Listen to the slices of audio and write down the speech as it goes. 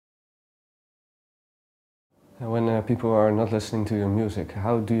When people are not listening to your music,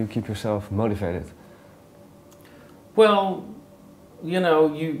 how do you keep yourself motivated? Well, you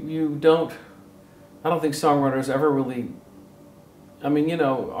know, you don't, I don't think songwriters ever really, I mean, you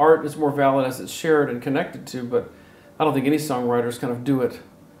know, art is more valid as it's shared and connected to, but I don't think any songwriters kind of do it,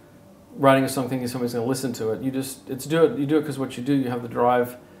 writing a song thinking somebody's going to listen to it. You just, you do it because what you do, you have the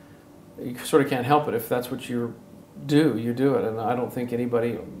drive, you sort of can't help it. If that's what you do it. And I don't think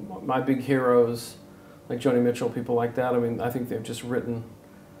anybody, my big heroes, like Joni Mitchell, people like that, I mean, I think they've just written,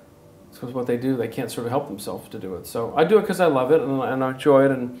 because what they do, they can't sort of help themselves to do it. So I do it because I love it and I enjoy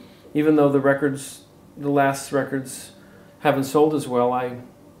it. And even though the last records haven't sold as well, I'm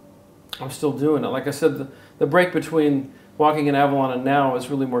still doing it. Like I said, the break between Walking in Avalon and now is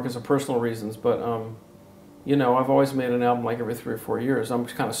really more because of personal reasons. But you know, I've always made an album like every 3 or 4 years. I'm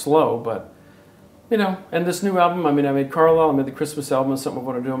kind of slow, but you know. And this new album, I mean, I made Carlisle, I made the Christmas album. It's something I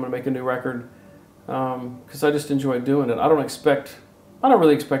want to do. I'm going to make a new record because I just enjoy doing it. I don't really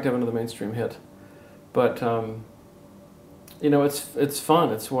expect to have another mainstream hit, but you know, it's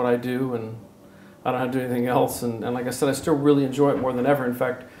fun. It's what I do, and I don't have to do anything else. And like I said, I still really enjoy it more than ever. In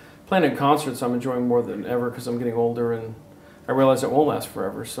fact, playing in concerts, I'm enjoying more than ever because I'm getting older, and I realize it won't last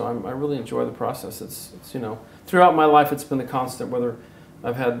forever. So I really enjoy the process. It's you know, throughout my life, it's been the constant. Whether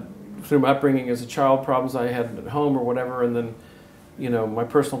I've had through my upbringing as a child problems I had at home or whatever, and then you know, my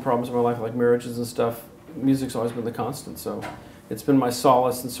personal problems in my life like marriages and stuff. Music's always been the constant. So it's been my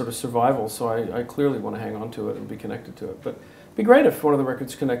solace and sort of survival, so I clearly want to hang on to it and be connected to it. But it'd be great if one of the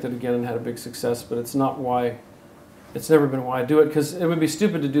records connected again and had a big success, but it's never been why I do it, because it would be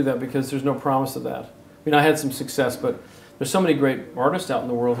stupid to do that because there's no promise of that. I mean, I had some success, but there's so many great artists out in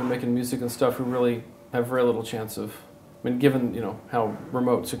the world who are making music and stuff who really have very little chance of, I mean, given, you know, how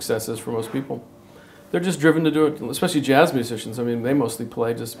remote success is for most people. They're just driven to do it, especially jazz musicians. I mean, they mostly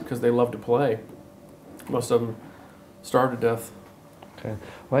play just because they love to play. Most of them starve to death. Okay.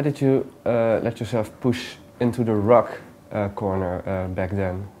 Why did you let yourself push into the rock corner back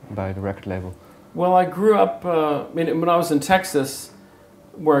then by the record label? Well, I grew up, I mean, when I was in Texas,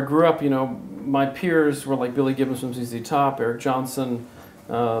 where I grew up, you know, my peers were like Billy Gibbons from ZZ Top, Eric Johnson,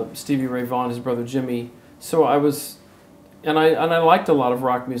 Stevie Ray Vaughan, his brother Jimmy. So I was, and I liked a lot of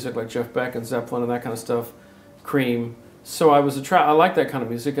rock music like Jeff Beck and Zeppelin and that kind of stuff, Cream. So I liked that kind of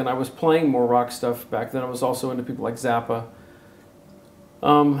music, and I was playing more rock stuff back then. I was also into people like Zappa.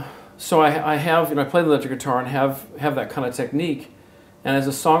 So I have, you know, I play the electric guitar and have that kind of technique. And as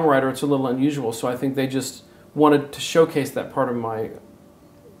a songwriter, it's a little unusual. So I think they just wanted to showcase that part of my,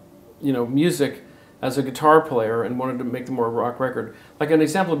 you know, music as a guitar player and wanted to make the more rock record. Like an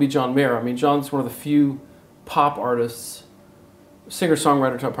example would be John Mayer. I mean, John's one of the few pop artists,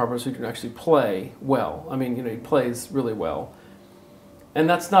 singer-songwriter type pop artists who can actually play well. I mean, you know, he plays really well. And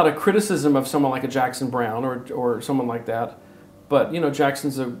that's not a criticism of someone like a Jackson Browne or someone like that. But, you know,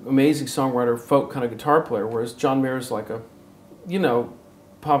 Jackson's an amazing songwriter, folk kind of guitar player, whereas John Mayer's like a, you know,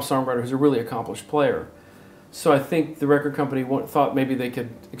 pop songwriter who's a really accomplished player. So I think the record company thought maybe they could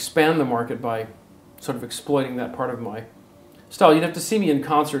expand the market by sort of exploiting that part of my style. You'd have to see me in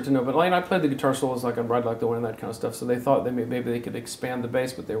concert to know, but I played the guitar solos like on Ride Like the Wind and that kind of stuff, so they thought maybe they could expand the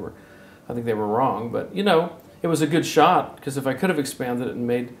bass, but I think they were wrong. But, you know, it was a good shot, because if I could have expanded it and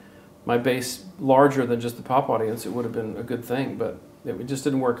made my bass larger than just the pop audience, it would have been a good thing, but it just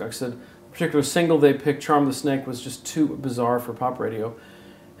didn't work. Like I said, the particular single they picked, Charm the Snake, was just too bizarre for pop radio,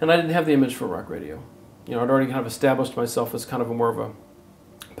 and I didn't have the image for rock radio. You know, I'd already kind of established myself as kind of more of a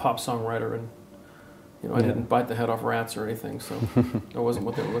pop songwriter, and, you know, I didn't bite the head off rats or anything, so I wasn't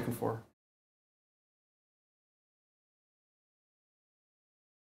what they were looking for.